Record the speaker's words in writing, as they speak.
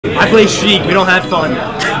I play Sheik. We don't have fun.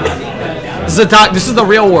 This is the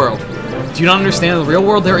real world. Do you not understand? In the real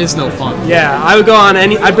world, there is no fun. Yeah, I would go on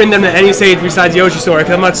any. I'd bring them to any stage besides Yoshi Story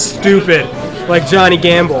because I'm not stupid like Jonny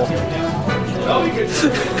Gamble.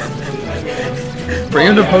 Bring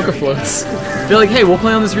him to Poker Floats. Be like, hey, we'll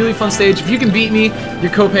play on this really fun stage. If you can beat me, your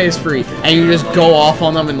copay is free. And you just go off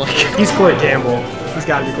on them and like. He's Cory Gamble. He's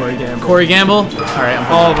got to be Cory Gamble. Cory Gamble. All right,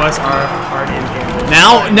 all of us are named Gamble.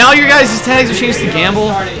 Now your guys' tags are changed to Gamble.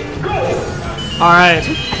 All right.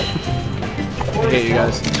 I hate you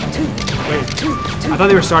guys. Wait, I thought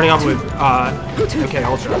they were starting off with MK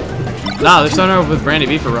Ultra. Nah, they're starting off with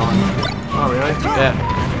BrandyB for Rowan. Oh really? Yeah.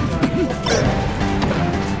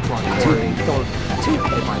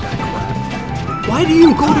 Why do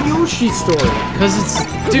you go to Yoshi's Story? Because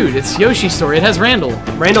it's Yoshi's Story. It has Randall.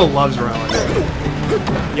 Randall loves Rowan.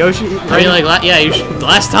 Yoshi. I mean, like,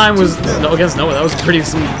 last time was against Noah. That was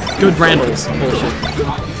some good Randalls. Bullshit.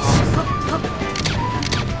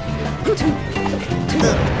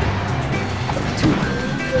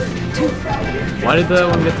 Why did the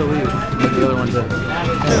one get the lead? The other one did.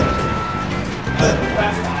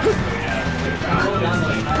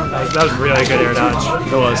 That was really good air dodge.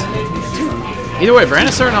 It was. Either way,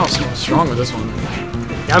 Brandon's starting off strong with this one.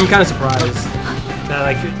 Yeah, I'm kind of surprised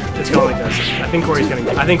that it's going like this. I think Cory's gonna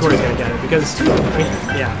get it because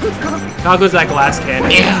yeah. How goes that glass cannon?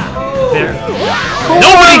 Yeah. There.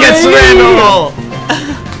 Nobody gets Randall.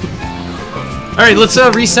 All right, let's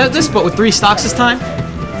reset this, but with 3 stocks this time.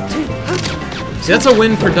 See, that's a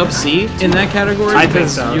win for Dub C in that category. I think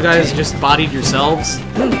so. You guys just bodied yourselves.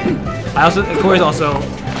 Cory's also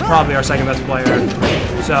probably our second best player.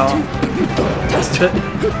 So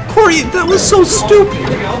Cory, that was so stupid.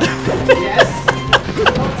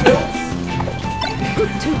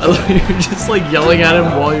 I love you're just like yelling at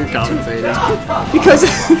him while you're commentating. Because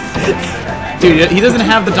dude, he doesn't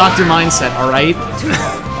have the doctor mindset, alright?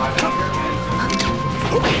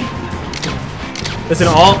 Listen,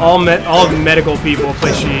 all medical people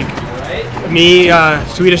play Sheik. Me,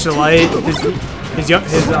 Swedish Delight,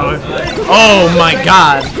 oh my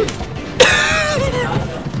god.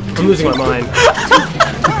 I'm losing my mind.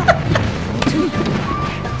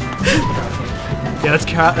 Yeah, that's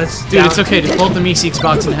dude, it's okay. Just pull up the Meseeks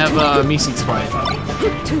box and have Meseeks play.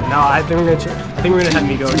 No, I think we're gonna have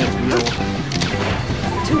me go against Widl.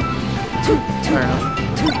 Fair enough.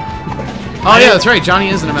 Oh yeah, that's right. Johnny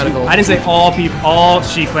is in a medical. I didn't say all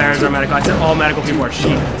Sheik players are medical. I said all medical people are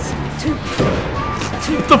Sheiks.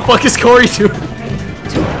 What the fuck is Cory doing?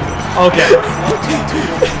 Okay.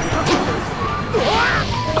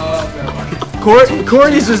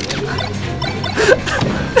 Cory's just.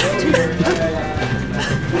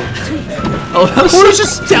 Cory's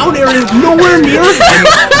just down there and nowhere near him.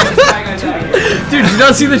 Dude, did you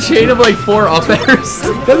not see the chain of like 4 up airs?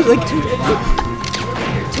 That was like.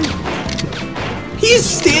 He's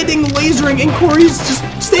standing lasering and Cory's just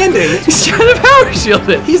standing. He's trying to power shield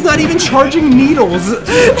it. He's not even charging needles.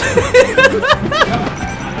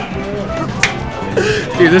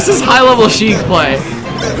 Dude, this is high level Sheik play.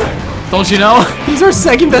 Don't you know? He's our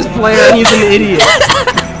second best player and he's an idiot.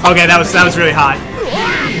 Okay, that was really hot.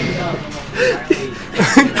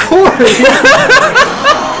 Cory!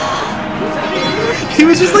 He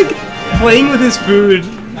was just like playing with his food,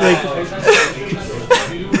 like,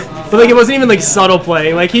 but like it wasn't even like subtle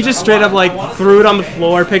playing. Like he just straight up like threw it on the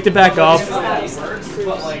floor, picked it back up.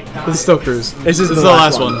 This is still Cruise. This is the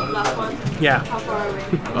last one. Yeah.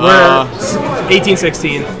 We're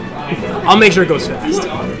 18-16. I'll make sure it goes fast.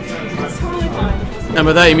 And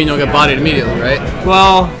by that you mean you'll get bodied immediately, right?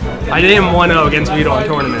 Well, I did him 1-0 against Widl in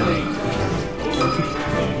tournament.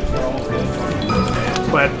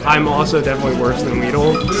 But I'm also definitely worse than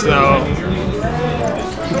Widl, so...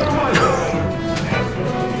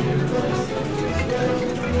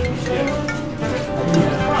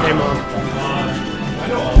 Hey, Mom.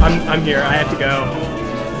 I'm here. I have to go.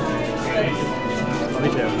 Me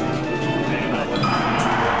too.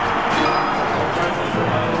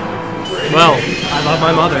 Well, I love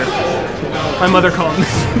my mother. My mother called me.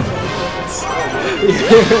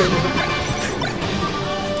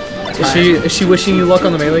 Is she wishing you luck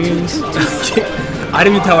on the melee games? I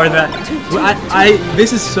didn't even tell her that.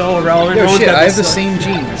 This is so irrelevant. Yo, shit, I have the same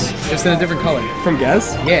jeans, just in a different color. From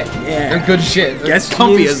Guess? Yeah. They're good shit. They're Guess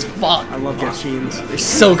comfy jeans? as fuck. I love Guess jeans. They're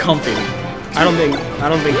so comfy. I don't think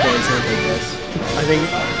Cory's gonna take this. I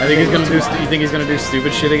think he's gonna do. You think he's gonna do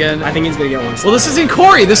stupid shit again? I think he's gonna get one. Well, this isn't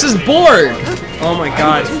Cory. This is Borg. Oh my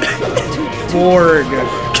god. Borg.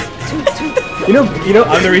 You know,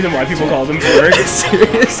 I'm the reason why people called him Borg.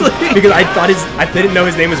 Seriously? Because I didn't know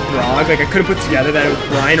his name was Brog. Like I couldn't put together that it was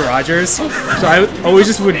Brian Rogers. So I always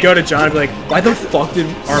just would go to John and be like, why the fuck did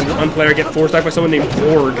our one player get forced back by someone named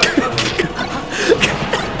Borg?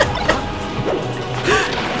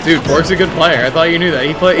 Dude, Borg's a good player. I thought you knew that.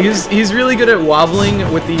 He's really good at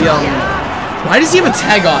wobbling with the Why does he have a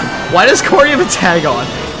tag on? Why does Cory have a tag on?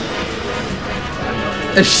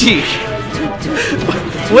 A sheik.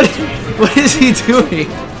 What is he doing?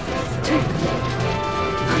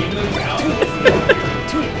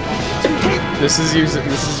 This is your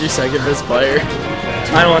second best player.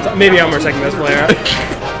 I don't want to. Maybe I'm our second best player.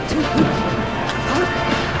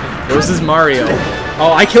 Where's his Mario?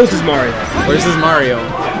 Oh, I killed his Mario. Where's his Mario?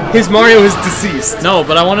 His Mario is deceased. No,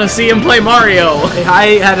 but I want to see him play Mario.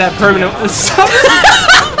 I had that permanent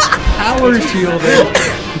power shielded.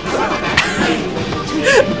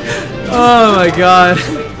 Oh my god.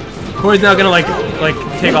 Cory's now gonna like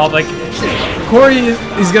take off like. Cory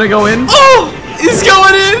is gonna go in. Oh, he's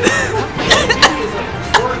going in.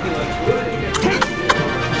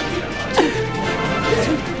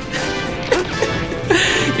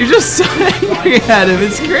 You're just so angry at him.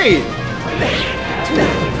 It's great.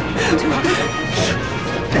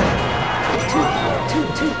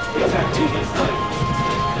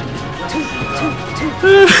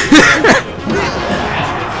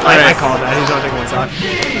 I called that. He's not taking one shot.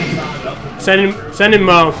 Send in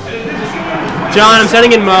Moe. John, I'm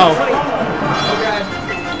sending in Moe.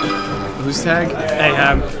 Whose tag?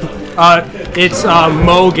 Ahab. It's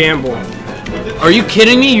Moe Gamble. Are you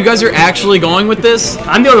kidding me? You guys are actually going with this?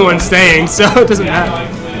 I'm the only one staying, so it doesn't matter.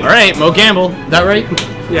 All right, Moe Gamble. That right?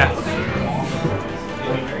 Yeah.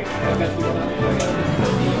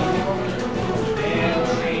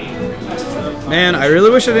 Man, I really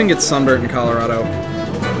wish I didn't get sunburnt in Colorado.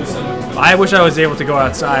 I wish I was able to go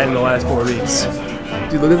outside in the last 4 weeks.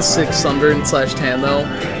 Dude, look at the sick sunburn / tan though.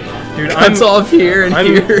 Dude, Cuts off here and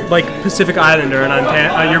here. Like Pacific Islander, and I'm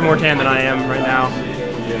tan. You're more tan than I am right now.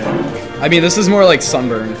 I mean, this is more like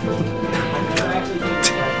sunburn.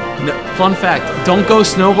 No, fun fact: don't go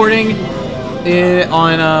snowboarding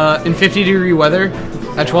in 50-degree weather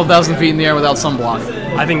at 12,000 feet in the air without sunblock.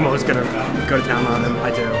 I think Mo's gonna go to town on him.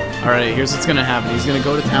 I do. All right, here's what's gonna happen: he's gonna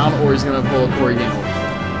go to town, or he's gonna pull a Cory Gamble.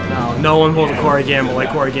 No one pulls a Cory Gamble like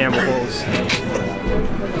Cory Gamble pulls.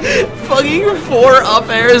 Fucking 4 up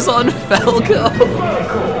airs on Falco.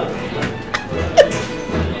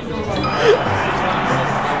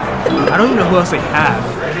 I don't even know who else they have.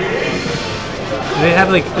 Do they have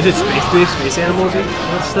like? Is it space? Do they have space animals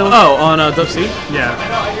still? Oh, on Dub C? Yeah.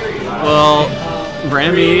 Well,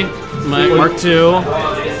 BrandyB, Mark II,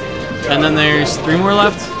 and then there's 3 more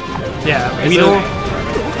left. Yeah.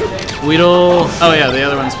 Widl. Oh yeah, the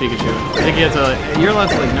other one's Pikachu. I think you have to. You're allowed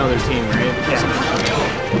to like know their team, right?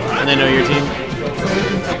 Yeah. And they know your team.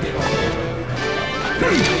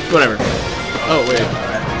 Whatever. Oh wait.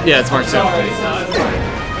 Yeah, it's Mark II.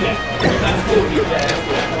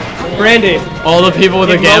 Brandy. All the people with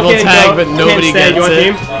a Gamble tag, but nobody gets you want it.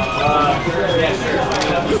 Team?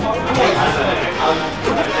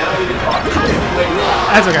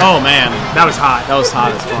 That's okay. Oh man, that was hot. That was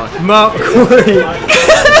hot as fuck. Cory.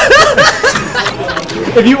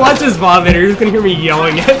 If you watch this VOD later, you're just gonna hear me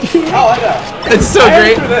yelling at you. Oh, I know. It's so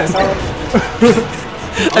great.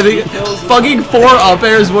 I think fucking 4 up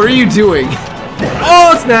airs. What are you doing?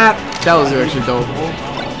 Oh snap! That was actually dope.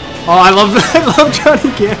 Oh, I love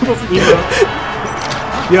Jonny Gamble's emo.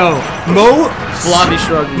 Yo, Moe floppy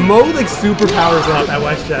shrug. Moe like super powers up at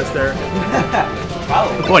Westchester.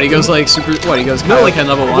 What, he goes like super? What, he goes kind of like a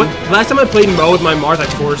level 1? Last time I played Moe with my Marth, I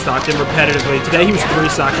 4-stocked him repetitively. Today he was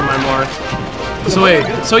 3-stocking my Marth. So wait,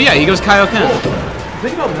 so yeah, he goes Kaioken. The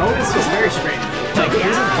thing about Moe is just very strange. Like, he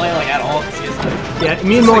doesn't play like at all because he isn't. Yeah,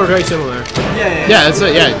 me and Moe are very similar. Yeah. Yeah, that's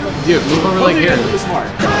it. Yeah, dude, move over like here. Really smart.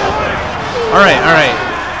 All right.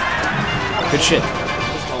 Good shit.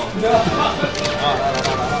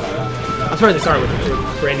 I'm surprised they started with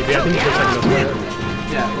BrandyB. I think he's the second best player.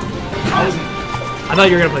 Yeah. I thought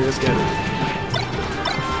you were gonna play this good.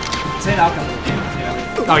 Same outcome.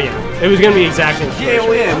 Yeah. Oh yeah, it was gonna be exact same. Yeah,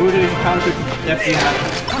 well, yeah. We would have counted FC.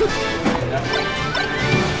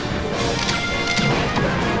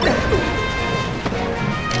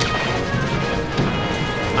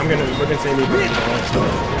 We're gonna say me.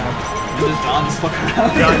 John just fuck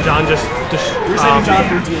around. John just. We're saying John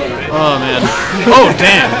for duo, right? Oh man. Oh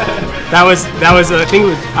damn. That was I think it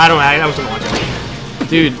was, I don't know, I wasn't watching.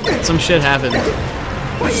 Dude, some shit happened.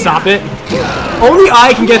 Stop it. Only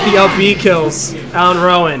I can get the up B kills on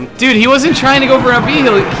Rowan. Dude, he wasn't trying to go for a B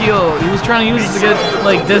kill. He was trying to use it to get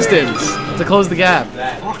like distance to close the gap.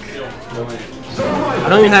 Fuck. I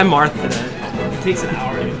don't even have Marth today. It takes an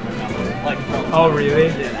hour to get my number. Like, Oh, really?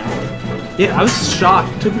 yeah, an hour. Yeah, I was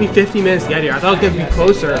shocked. It took me 15 minutes to get here. I thought it was going to be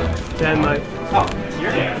closer than, like... Oh,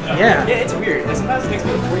 here? Yeah. Yeah, it's weird. Like, sometimes it takes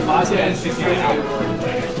me 45 seconds, 60 minutes.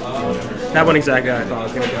 That went exactly how I thought it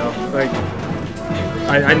was going to go. Like,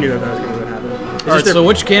 I knew that was going to happen. Alright, so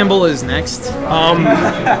which Gamble is next?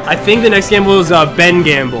 I think the next Gamble is Ben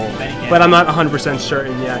Gamble, but I'm not 100%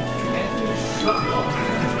 certain yet.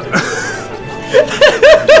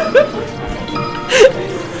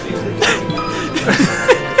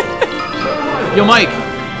 Yo, Mike.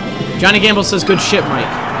 Jonny Gamble says good shit, Mike. I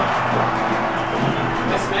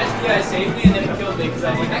smashed the guy safely and then it killed me because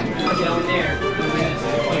I was like, I can get down there.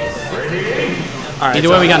 Alright, Either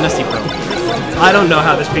way, we got Nestipro. I don't know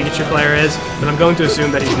how this Pikachu player is, but I'm going to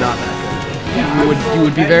assume that he's not that You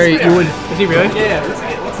would be very. You would. good. Is he really? Yeah, let's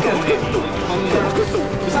get his name.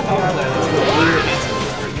 Just not talking about that. Let's go clear answer.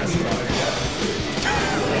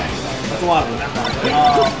 That's a lot of them.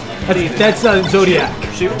 That's Zodiac.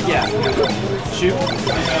 Shoot? Yeah. Shoot?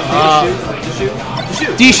 Shoot?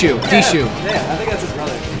 Dishu. Yeah, I think that's his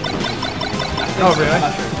brother. Oh, really?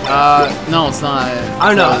 No, it's not. I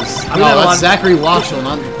don't know. No, that's Zachary Washel,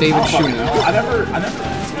 not David Shue. I never,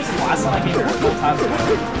 this was the last time I came here a couple times ago.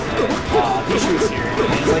 Dishu was here,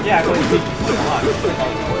 and he's like, yeah, I go to Pikachu a lot. I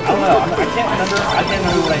don't know, I can't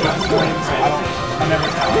remember what I hit this morning, so I'm never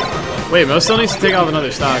telling. Wait, Mo still needs to take off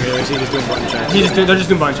another stock, or is he just doing button checks? They're just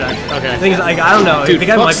doing button checks. Okay. The thing is, like, I don't know. Dude, the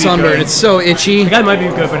guy fuck might be Sunburn, good. it's so itchy. The guy might be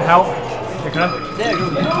good, but how... Yeah, go ahead.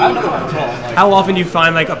 I have another one as well. Like, How often do you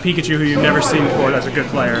find like a Pikachu who you've never seen before that's a good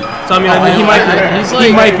player? So I mean, he might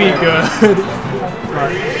be good. you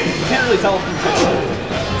can't really tell from picture.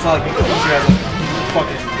 It's not like Pikachu has like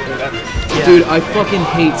fucking whatever. Yeah. Dude, I fucking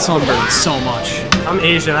hate Sunburn so much. I'm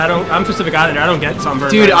Asian. I'm Pacific Islander. I don't get sunburn.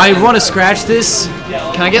 Dude, I want to scratch this.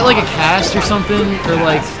 Can I get like a cast or something? Or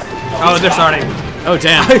like... Oh, they're starting. Oh,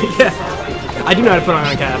 damn. Yeah. I do know how to put on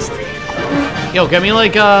a cast. Yo, get me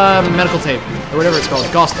like medical tape. Or whatever it's called.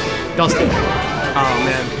 Gauze tape. Gauze tape. Oh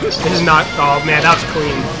man, this is not. Oh man, that was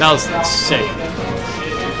clean. That was sick.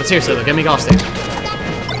 But seriously, though, get me Gauze tape.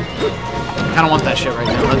 I kind of want that shit right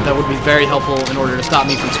now. That would be very helpful in order to stop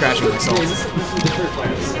me from scratching myself.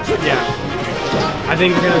 Yeah. I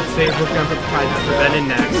think we're gonna say we're gonna probably for Ben in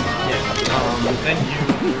next. Then you.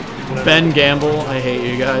 Ben Gamble, I hate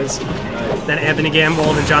you guys. Then Anthony Gamble,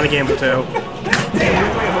 and then Jonny Gamble too.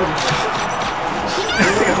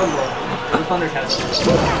 Thunder test.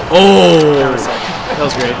 Oh! That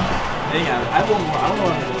was great. Hang on, I have one more. I don't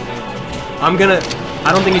know what I'm I'm doing. gonna.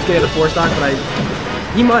 I don't think he's gonna get a 4-stock, but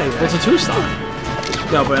he might. Well, it's a 2-stock.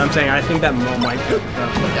 No, but I'm saying I think that Mo might get.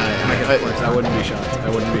 I wouldn't be shocked.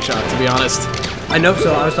 I wouldn't be shocked, to be honest. I know.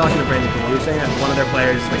 So I was talking to BrandyB. He was saying that one of their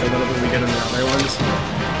players is like a little bit weaker than the other ones.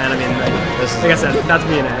 And I mean, like I said, not to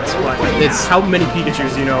be an ass, but it's how many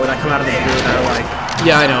Pikachus you know that come out of the blue that are like.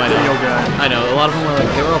 Yeah, I know. Real good. I know. A lot of them were like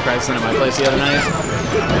they were all practicing at my place the other night,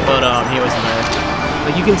 but he wasn't there.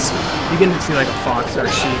 Like you can see like a fox or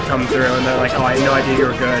a sheep come through, and they're like, oh, I had no idea you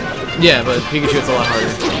were good. Yeah, but Pikachu it's a lot harder.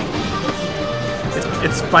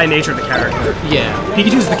 It's by nature of the character. Yeah.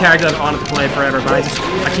 Pikachu's the character I've wanted to play forever, but I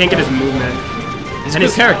can't get his movement. He's a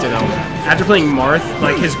good character though. After playing Marth,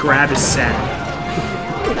 like his grab is sad.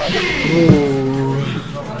 Ooh.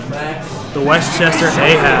 The Westchester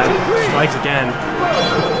Ahab strikes again.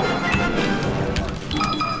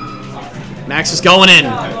 Max is going in.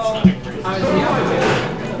 Wait,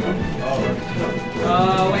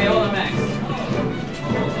 hold on, Max.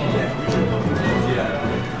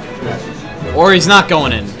 Or he's not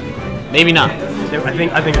going in. Maybe not. I think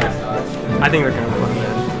they're gonna play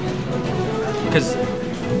him. Because,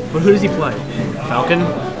 but who does he play? Falcon?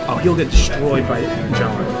 Oh, he'll get destroyed by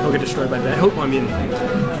John. He'll get destroyed by Ben. I mean,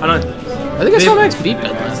 I don't. I think I saw Max beat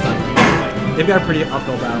Ben last time. They've got a pretty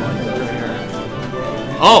uphill battle, I think, right here.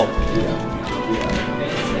 Oh.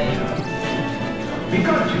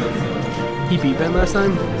 He beat Ben last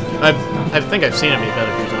time. I think I've seen him beat Ben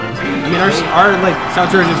a few times. I mean, our like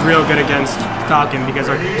South Jersey is real good against Falcon because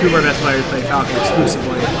our two of our best players play Falcon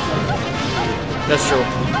exclusively. That's true.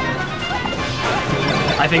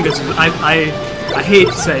 I think this is, I hate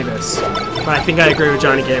to say this, but I think I agree with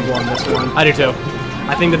Jonny Gamble on this one. I do too.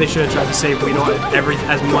 I think that they should have tried to save Widl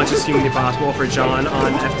as much as humanly possible for John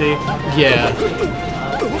on FD. Yeah.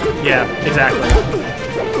 Yeah, exactly.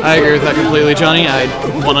 I agree with that completely, Johnny. I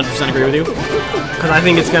 100% agree with you. Because I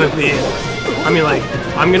think it's going to be, I mean, like,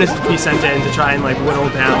 I'm going to be sent in to try and, like, whittle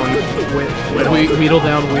down Widl. Wheedle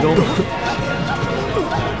down Widl.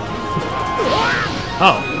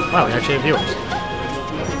 Oh, wow, we actually have viewers.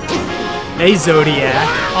 Hey, Zodiac.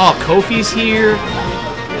 Oh, Kofi's here.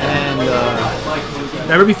 And,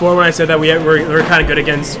 Remember before when I said that we're kind of good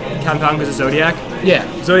against Compound because of Zodiac? Yeah.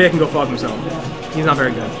 Zodiac can go fuck himself. He's not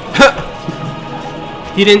very good.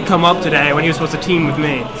 He didn't come up today when he was supposed to team with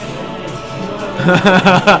me.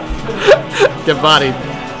 Get bodied.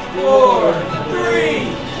 4,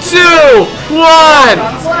 3, 2, 1!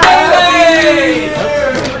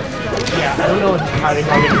 Yeah, I don't know how they're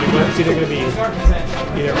going to be, but it's either going to be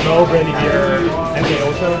either Moe, BrandyB, or MK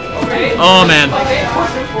Ultra. Oh man.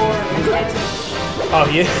 Oh,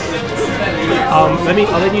 yeah. I'll let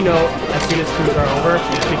you know as soon as crews are over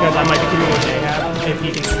because I might be keeping with Ahab if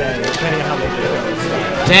he can stay, depending on how late it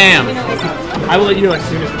goes. Damn. I will let you know as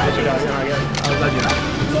soon as crews are done. I'll let you know.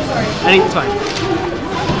 I think it's fine.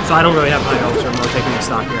 So I don't really have high hopes for Moe taking the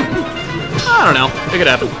stock here. I don't know. It could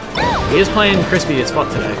happen. He is playing crispy as fuck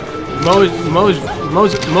today. Moe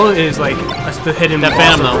is like the hidden that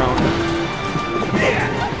Phantom though.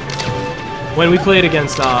 When we played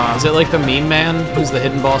against, is it like the mean man who's the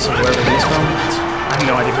hidden boss of wherever he's from? I have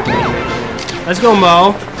no idea who the mean man is. Let's go,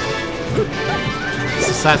 Moe.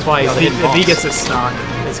 So that's why he's the hidden boss. If he gets this stock,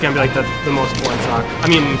 it's gonna be like the most boring stock. I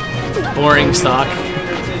mean, boring stock.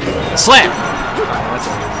 Slam!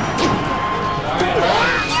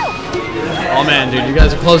 Oh man, dude, you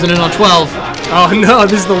guys are closing in on 12. Oh no,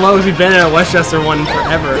 this is the lowest we've been at a Westchester one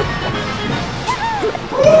forever.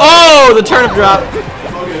 Oh, the turnip drop.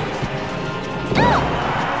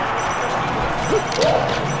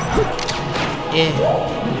 Yeah.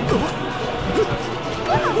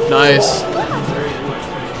 Nice.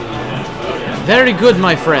 Very good,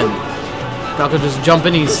 my friend. Falco just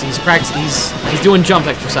jumping. He's practicing. He's doing jump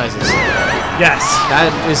exercises. Yes.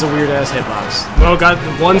 That is a weird ass hitbox. Moe got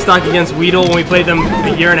one stock against Widl when we played them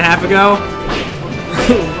a year and a half ago.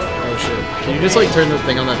 Oh shit. Can you just like turn the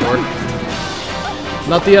thing on that door?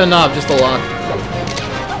 Not the knob, just the lock.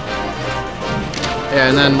 Yeah,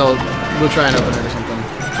 and then we'll try and open it or something.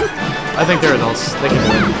 I think they're adults. They can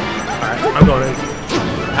do it. Alright, I'm going in.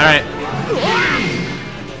 Alright.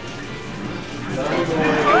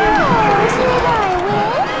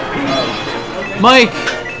 Mike!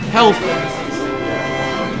 Help!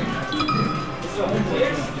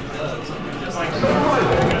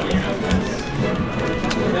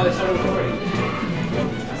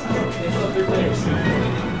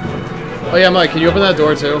 Oh yeah, Mike, can you open that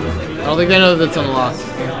door too? I don't think they know that it's unlocked.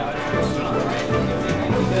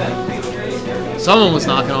 Someone was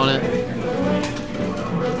knocking on it.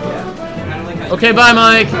 Okay, bye,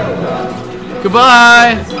 Mike.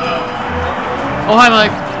 Goodbye. Oh, hi,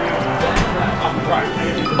 Mike.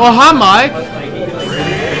 Oh, hi, Mike.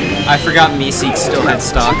 I forgot Meseeks still had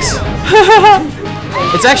stocks.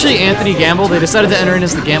 It's actually Anthony Gamble. They decided to enter in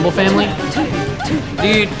as the Gamble family.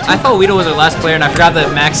 Dude, I thought Widl was our last player, and I forgot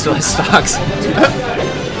that Max still has stocks.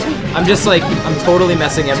 I'm just like, I'm totally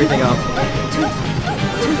messing everything up.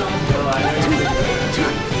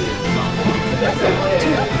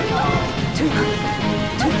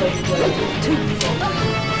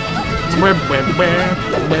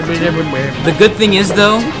 The good thing is,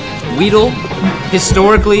 though, Widl,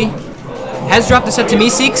 historically, has dropped a set to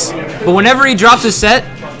Meseeks, but whenever he drops a set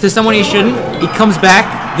to someone he shouldn't, he comes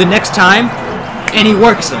back the next time, and he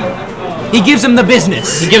works them. He gives them the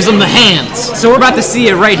business. He gives them the hands. So we're about to see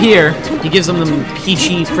it right here. He gives them the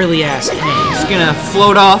peachy, frilly-ass hands. Just gonna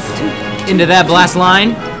float off into that blast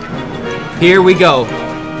line. Here we go.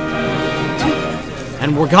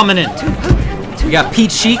 And we're coming in. We got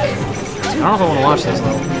Peach Chic. I don't know if I want to watch this,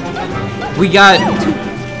 though. We got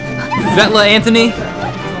Vetla Anthony. You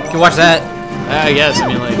can watch that. I guess. I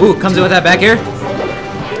mean, like... Ooh, comes in with that back air.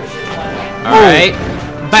 Alright.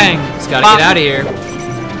 Bang. Just gotta get out of here.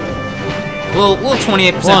 Little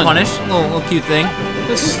 28% punish. Little cute thing.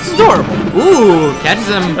 This is adorable. Ooh, catches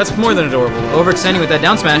him. That's more than adorable. Overextending with that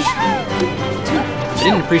down smash. I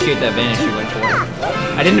didn't appreciate that vanish you went for.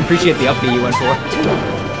 I didn't appreciate the up B you went for.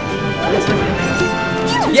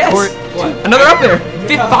 Yes! What? Another up air!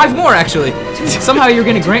 5 more, actually. Somehow you're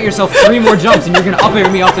going to grant yourself 3 more jumps and you're going to up air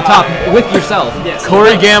me off the top with yourself. Yes.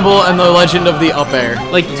 Cory Gamble and the legend of the up air.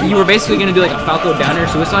 Like, you were basically going to do like a Falco down air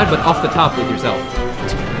suicide, but off the top with yourself.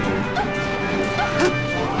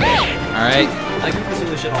 Alright. I like pursue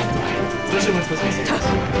this shit all the time. Especially when it's supposed to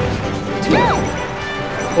be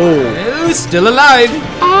Oh. Ooh, still alive!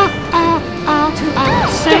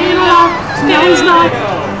 Staying alive. Now he's not.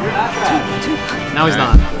 Now he's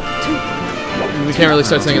not. We can't really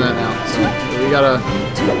start singing that now. So we gotta...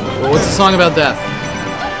 Well, what's the song about death?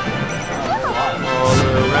 All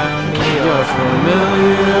around me are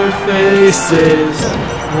familiar faces,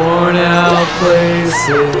 worn out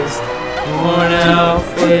places, worn out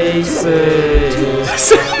faces.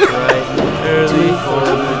 Bright and early for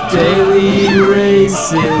the daily races.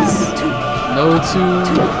 is no to.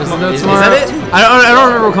 Is it no Is tomorrow? that it? I don't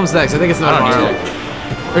remember what comes next. I think it's no I don't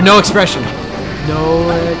tomorrow. Or no expression. No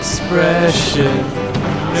expression.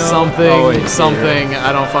 Something. Something.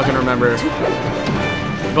 I don't fucking remember.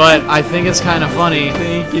 But I think it's kind of funny. I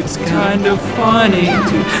think it's kind of funny.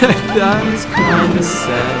 That's kind of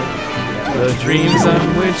sad. The dreams on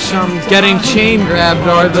which I'm getting chain grabbed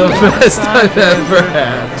are the best I've ever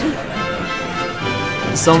had.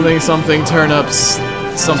 Something, something turnips.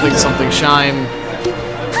 Something, something shine.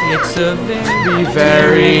 It's a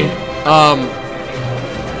Very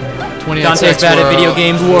 20XX Dante's bad at video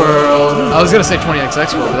games world. I was gonna say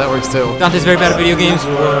 20XX world, but that works too. Dante's very bad at video games.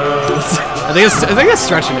 I think that's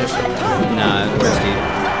stretching it. Nah, where's Steve?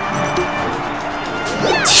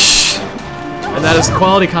 And that is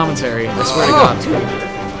quality commentary. I swear to God.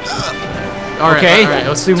 All right, Okay. all right.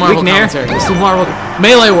 Let's do Marvel Nair. commentary. Let's do Marvel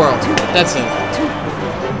Melee World. That's it.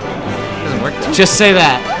 Doesn't work though. Just say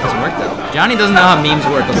that. Doesn't work though. Johnny doesn't know how memes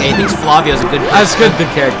work. Okay, he thinks Flavio's a good. That's good. Good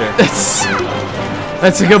character.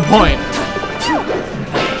 That's a good point.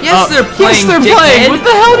 Yes, they're playing. Yes, they're playing. What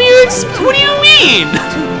the hell do you? What do you mean?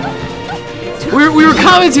 We were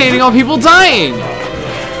commentating on people dying.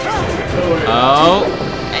 Oh,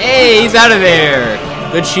 hey, he's out of there.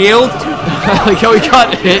 Good shield. Like how he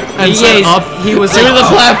got hit and set up. He was to like, the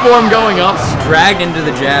platform going up. dragged into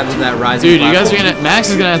the jabs of that rising. Dude, you guys are platform. gonna. Max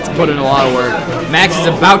is gonna have to put in a lot of work. Max is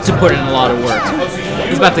about to put in a lot of work.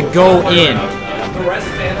 He's about to go in.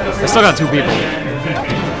 I still got 2 people.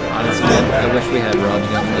 Honestly, I wish we had Rod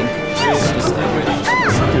Youngling. Just I wish.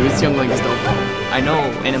 Dude, this young link is dope. I know,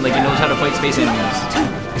 and like he knows how to fight space enemies.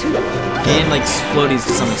 And like floaties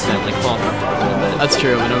to some extent, like Puff a little bit. That's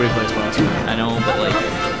true, but nobody plays Puff. I know, but like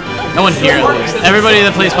No one here, at least. Everybody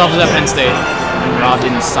that plays Puff is at Penn State. Rob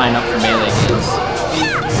didn't sign up for Melee games.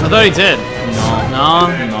 I thought he did. No.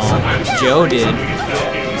 Joe did.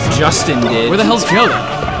 Justin did. Where the hell's Joe then?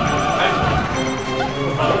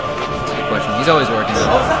 Good question. He's always working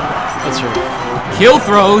though. That's true. Kill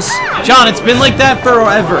throws. John, it's been like that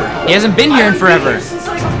forever. He hasn't been here in forever.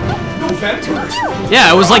 Yeah,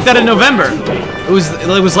 it was like that in November. It was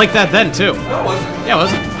like that then too. Yeah, it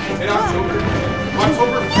wasn't.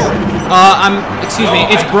 Excuse me,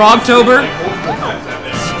 it's Brogtober.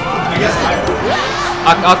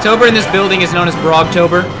 October in this building is known as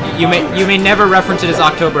Brogtober. You may never reference it as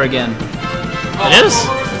October again. It is?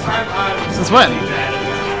 Since when?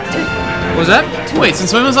 What was that? Wait,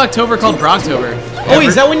 since when was October called Brogtober? Oh,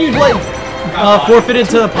 is that when you like forfeited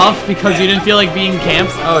to the Puff because you didn't feel like being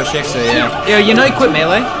camped? Oh, Shiksa, yeah. Yeah, you know he quit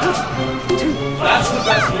Melee? That's the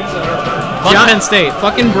best news I've ever heard. Fuck Penn State.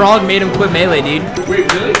 Fucking Brog made him quit Melee, dude.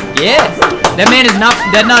 Wait, really? Yeah. That man has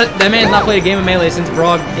not played a game of Melee since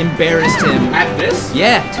Brog embarrassed him. At this?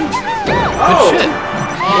 Yeah. Oh. Shit.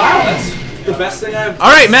 Wow, that's the best thing I've... All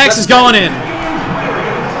right, Max is going in.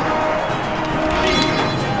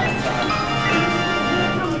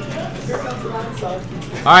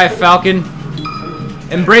 Alright, Falcon.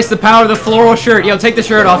 Embrace the power of the floral shirt. Yo, take the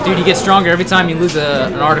shirt off, dude. You get stronger every time you lose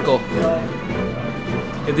an article.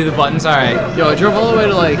 You'll do the buttons? Alright. Yo, I drove all the way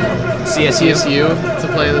to like CSU to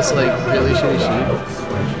play this like really shitty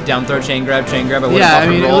sheet. Down throw, chain grab, chain grab. I would Yeah, have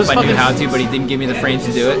I mean, roll it was if I knew fucking- how to, but he didn't give me the frames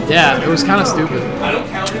to do it. Yeah, it was kind of stupid. I don't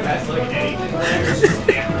count it as like any...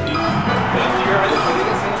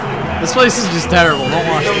 This place is just terrible. Don't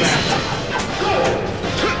watch this.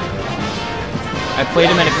 I played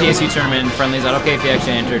him at a PSU tournament and friendlies out. Okay, if he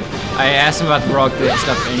actually entered. I asked him about the Brog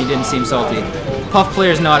stuff and he didn't seem salty. Puff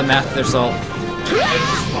players know how to master their salt.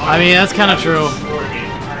 I mean, that's kind of true.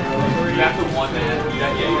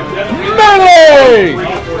 Melee!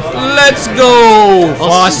 Let's go,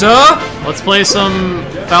 Fossa! Let's play some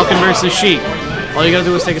Falcon versus Sheik. All you gotta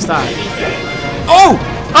do is take a stop. Oh!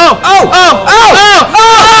 Oh! Oh! Oh! Oh!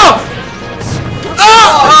 Oh!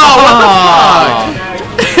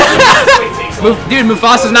 Oh! Dude,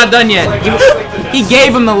 Mufasa's not done yet. He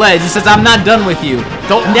gave him the ledge. He says, "I'm not done with you."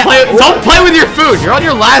 Don't play with your food. You're on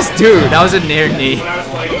your last dude. That was a nair knee.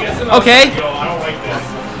 Okay.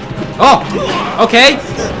 Oh. Okay.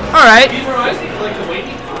 All right.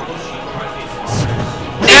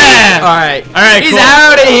 Yeah. All right. All right. He's Cool.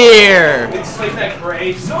 out of here. It's like that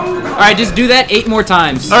gray... All right, just do that 8 more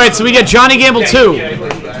times. All right. So we get Jonny Gamble 2. Yeah,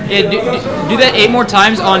 do that 8 more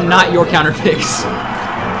times on not your counter picks.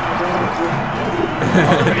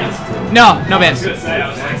 No bans. I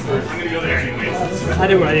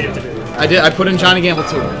did what I needed to do. I put in Jonny Gamble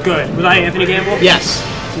 2. Good. Was I Anthony Gamble? Yes.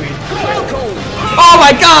 Oh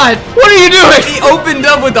my God! What are you doing? He opened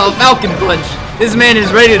up with a Falcon punch. This man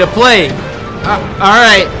is ready to play. All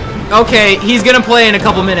right. Okay, he's gonna play in a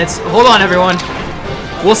couple minutes. Hold on, everyone.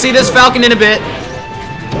 We'll see this Falcon in a bit.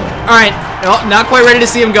 Alright. Oh, not quite ready to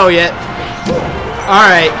see him go yet.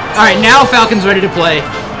 Alright. Alright, now Falcon's ready to play.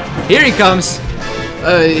 Here he comes.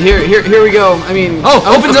 Here we go. I mean... Oh,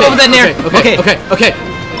 opens up with that nair. Okay.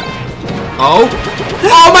 Oh.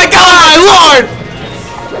 Oh my god, Lord!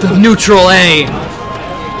 The neutral A.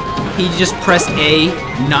 He just pressed A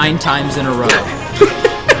 9 times in a row.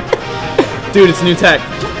 Dude, it's new tech.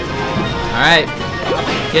 Alright.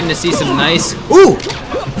 Getting to see some nice... Ooh!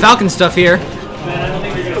 Falcon stuff here.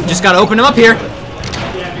 Just gotta open him up here.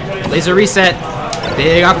 Laser reset.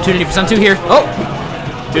 Big opportunity for Sun 2 here. Oh!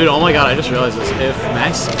 Dude, oh my god, I just realized this. If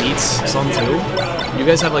Max beats Sun 2, you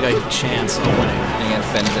guys have like a chance of winning. Against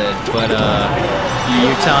Benzed, but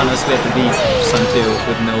you're telling us we have to beat Sun 2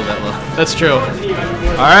 with no Widl. That's true.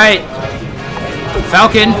 Alright.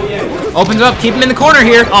 Falcon opens up, keep him in the corner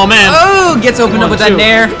here. Oh man. Oh, gets opened up with that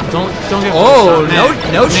nair. Don't get. Oh,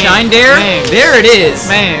 no shine dare. Max. There it is.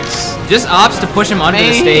 Max. Just opts to push him onto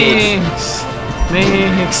the stage.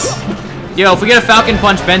 Max. Yo, if we get a Falcon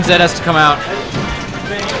punch, Benzed has to come out.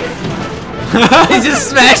 He just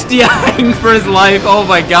smashed DIing for his life. Oh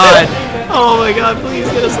my god. Oh my god, please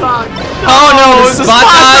get a stock. Oh no, the spot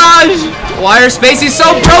dodge. Why are Spacey's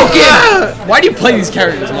so broken? Why do you play these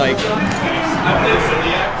characters, Mike?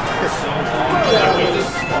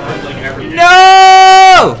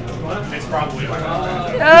 No!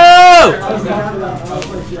 No!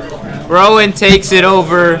 Rowan takes it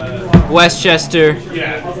over Westchester.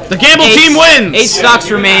 The Gamble team wins! 8 stocks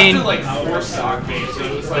remain. Like 4 stock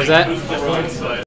bases. What was that?